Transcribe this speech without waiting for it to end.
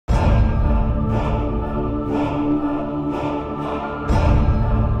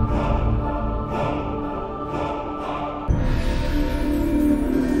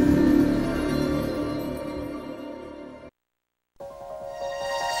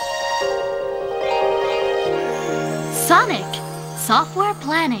Sonic Software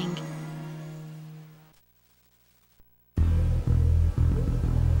Planning.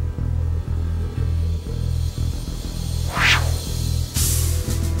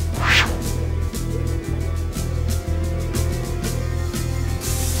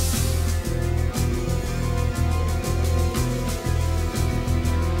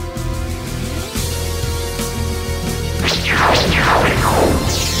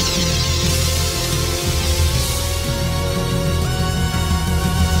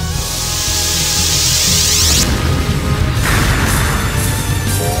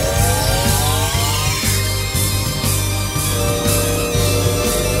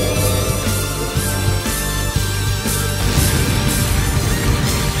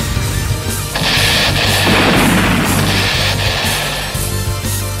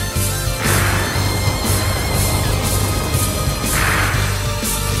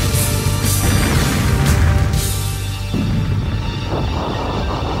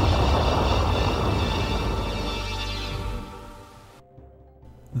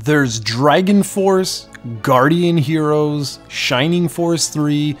 There's Dragon Force, Guardian Heroes, Shining Force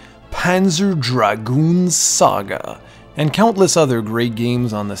 3, Panzer Dragoon Saga, and countless other great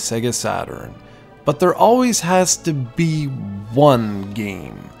games on the SEGA Saturn. But there always has to be one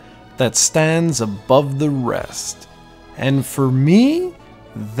game that stands above the rest. And for me,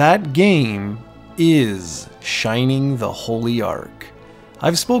 that game is Shining the Holy Ark.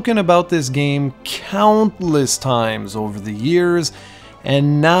 I've spoken about this game countless times over the years,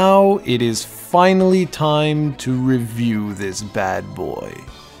 and now it is finally time to review this bad boy.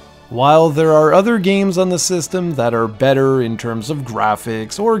 While there are other games on the system that are better in terms of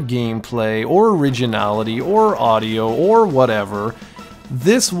graphics or gameplay or originality or audio or whatever,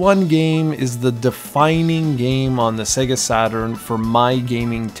 this one game is the defining game on the SEGA Saturn for my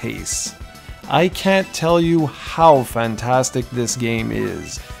gaming tastes. I can't tell you how fantastic this game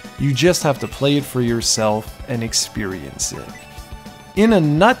is. You just have to play it for yourself and experience it. In a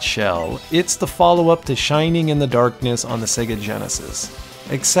nutshell, it's the follow-up to Shining in the Darkness on the Sega Genesis,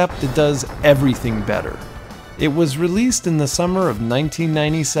 except it does everything better. It was released in the summer of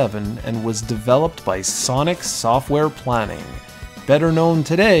 1997 and was developed by Sonic Software Planning, better known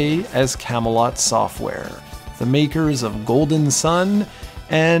today as Camelot Software, the makers of Golden Sun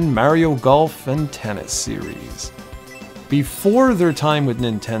and Mario Golf and Tennis series. Before their time with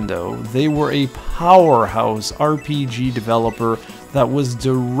Nintendo, they were a powerhouse RPG developer that was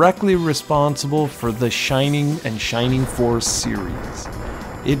directly responsible for the Shining and Shining Force series.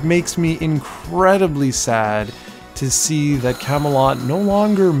 It makes me incredibly sad to see that Camelot no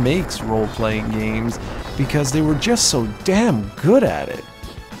longer makes role-playing games because they were just so damn good at it.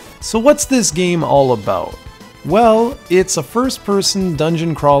 So what's this game all about? Well, it's a first-person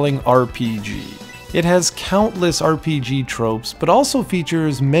dungeon-crawling RPG. It has countless RPG tropes, but also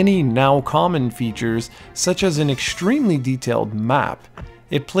features many now common features, such as an extremely detailed map.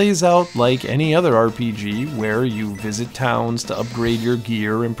 It plays out like any other RPG, where you visit towns to upgrade your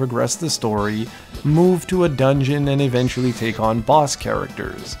gear and progress the story, move to a dungeon, and eventually take on boss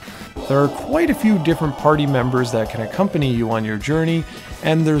characters. There are quite a few different party members that can accompany you on your journey,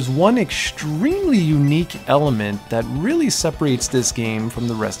 and there's one extremely unique element that really separates this game from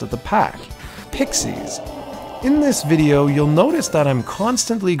the rest of the pack: pixies. In this video, you'll notice that I'm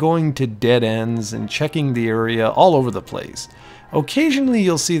constantly going to dead ends and checking the area all over the place. Occasionally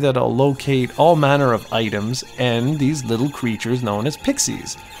you'll see that I'll locate all manner of items and these little creatures known as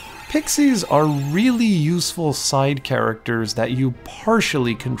pixies. Pixies are really useful side characters that you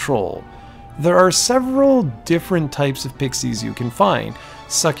partially control. There are several different types of pixies you can find: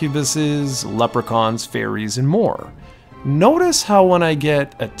 succubuses, leprechauns, fairies, and more. Notice how when I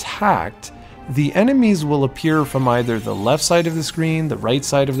get attacked, the enemies will appear from either the left side of the screen, the right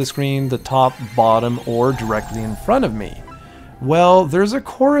side of the screen, the top, bottom, or directly in front of me. Well, there's a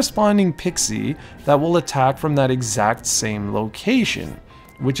corresponding pixie that will attack from that exact same location,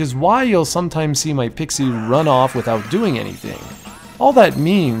 which is why you'll sometimes see my pixie run off without doing anything. All that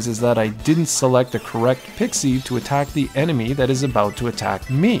means is that I didn't select the correct pixie to attack the enemy that is about to attack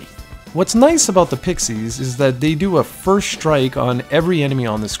me. What's nice about the pixies is that they do a first strike on every enemy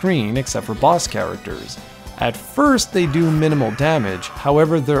on the screen except for boss characters. At first they do minimal damage,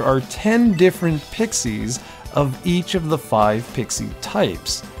 however there are 10 different pixies of each of the 5 pixie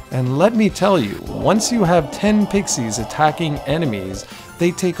types. And let me tell you, once you have 10 pixies attacking enemies,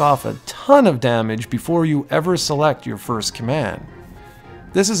 they take off a ton of damage before you ever select your first command.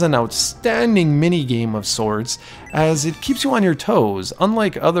 This is an outstanding mini-game of sorts, as it keeps you on your toes,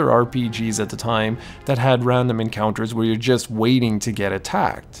 unlike other RPGs at the time that had random encounters where you're just waiting to get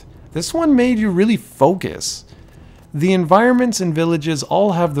attacked. This one made you really focus. The environments and villages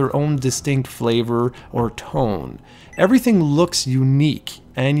all have their own distinct flavor or tone. Everything looks unique,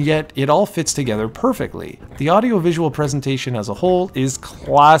 and yet it all fits together perfectly. The audiovisual presentation as a whole is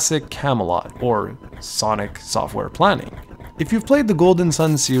classic Camelot, or Sonic software planning. If you've played the Golden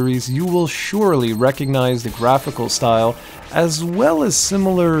Sun series, you will surely recognize the graphical style as well as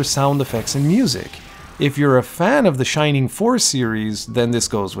similar sound effects and music. If you're a fan of the Shining Force series, then this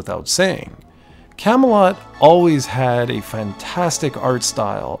goes without saying. Camelot always had a fantastic art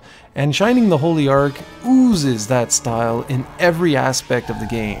style, and Shining the Holy Ark oozes that style in every aspect of the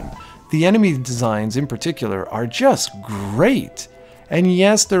game. The enemy designs in particular are just great. And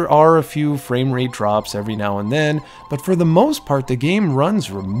yes, there are a few frame rate drops every now and then, but for the most part the game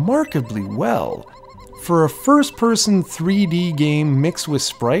runs remarkably well. For a first-person 3D game mixed with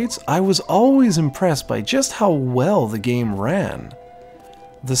sprites, I was always impressed by just how well the game ran.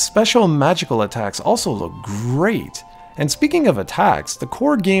 The special magical attacks also look great. And speaking of attacks, the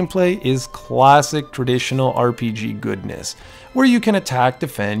core gameplay is classic traditional RPG goodness, where you can attack,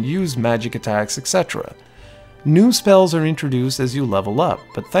 defend, use magic attacks, etc. New spells are introduced as you level up,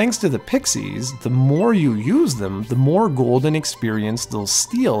 but thanks to the pixies, the more you use them, the more golden experience they'll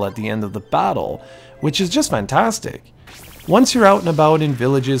steal at the end of the battle, which is just fantastic. Once you're out and about in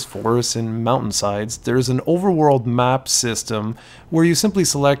villages, forests, and mountainsides, there's an overworld map system where you simply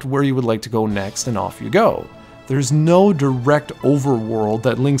select where you would like to go next and off you go. There's no direct overworld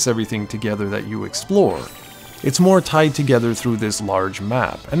that links everything together that you explore. It's more tied together through this large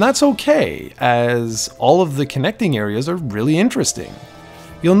map, and that's okay, as all of the connecting areas are really interesting.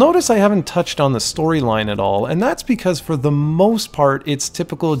 You'll notice I haven't touched on the storyline at all, and that's because for the most part it's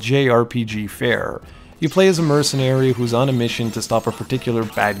typical JRPG fare. You play as a mercenary who's on a mission to stop a particular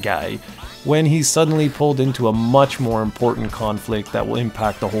bad guy, when he's suddenly pulled into a much more important conflict that will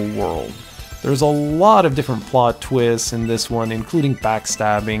impact the whole world. There's a lot of different plot twists in this one, including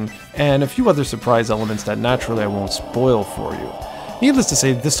backstabbing, and a few other surprise elements that naturally I won't spoil for you. Needless to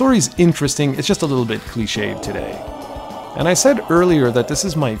say, the story's interesting, it's just a little bit cliched today. And I said earlier that this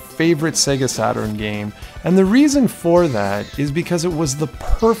is my favorite SEGA Saturn game, and the reason for that is because it was the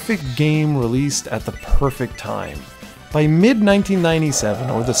perfect game released at the perfect time. By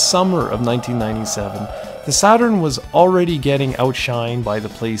mid-1997, or the summer of 1997, the Saturn was already getting outshined by the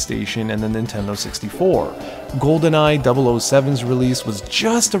PlayStation and the Nintendo 64. GoldenEye 007's release was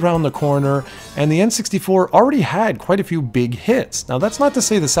just around the corner, and the N64 already had quite a few big hits. Now that's not to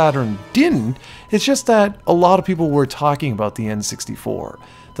say the Saturn didn't, it's just that a lot of people were talking about the N64.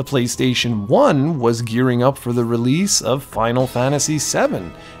 The PlayStation 1 was gearing up for the release of Final Fantasy VII,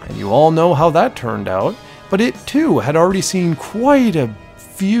 and you all know how that turned out, but it too had already seen quite a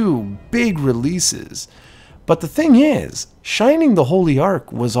few big releases. But the thing is, Shining the Holy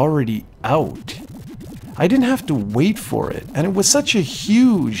Ark was already out. I didn't have to wait for it, and it was such a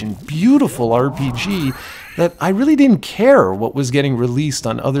huge and beautiful RPG that I really didn't care what was getting released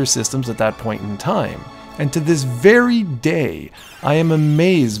on other systems at that point in time. And to this very day, I am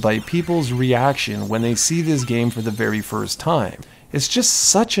amazed by people's reaction when they see this game for the very first time. It's just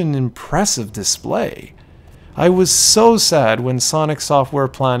such an impressive display. I was so sad when Sonic Software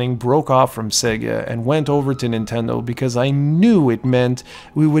Planning broke off from Sega and went over to Nintendo because I knew it meant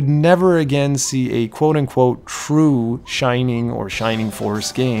we would never again see a quote-unquote true Shining or Shining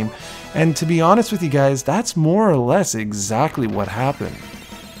Force game, and to be honest with you guys, that's more or less exactly what happened.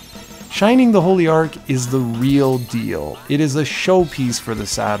 Shining the Holy Ark is the real deal. It is a showpiece for the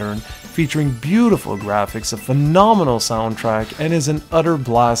Saturn, featuring beautiful graphics, a phenomenal soundtrack, and is an utter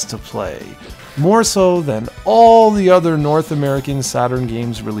blast to play. More so than all the other North American Saturn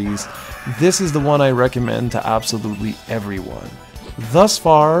games released, this is the one I recommend to absolutely everyone. Thus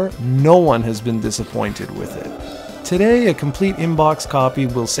far, no one has been disappointed with it. Today, a complete inbox copy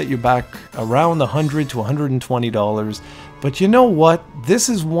will set you back around $100 to $120, but you know what? This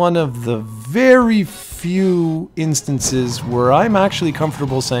is one of the very few instances where I'm actually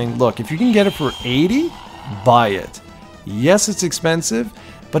comfortable saying, look, if you can get it for $80, buy it. Yes, it's expensive,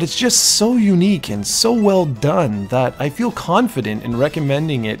 but it's just so unique and so well done that I feel confident in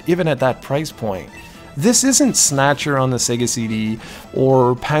recommending it even at that price point. This isn't Snatcher on the Sega CD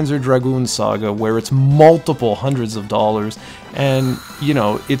or Panzer Dragoon Saga where it's multiple hundreds of dollars and, you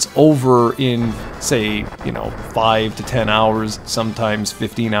know, it's over in, say, 5 to 10 hours, sometimes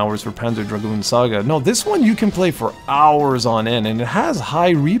 15 hours for Panzer Dragoon Saga. No, this one you can play for hours on end, and it has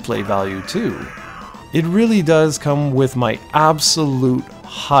high replay value too. It really does come with my absolute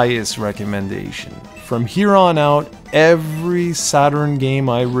highest recommendation. From here on out, every Saturn game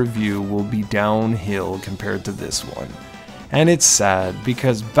I review will be downhill compared to this one. And it's sad,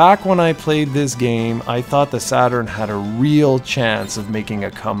 because back when I played this game, I thought the Saturn had a real chance of making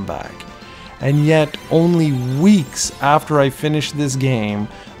a comeback. And yet, only weeks after I finished this game,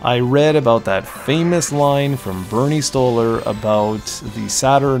 I read about that famous line from Bernie Stoller about the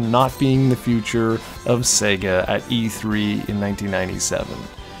Saturn not being the future of Sega at E3 in 1997.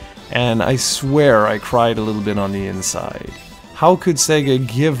 And I swear I cried a little bit on the inside. How could Sega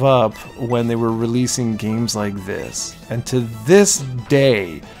give up when they were releasing games like this? And to this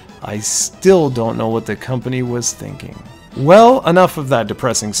day, I still don't know what the company was thinking. Well, enough of that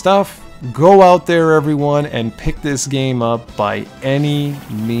depressing stuff. Go out there, everyone, and pick this game up by any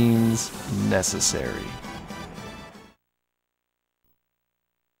means necessary.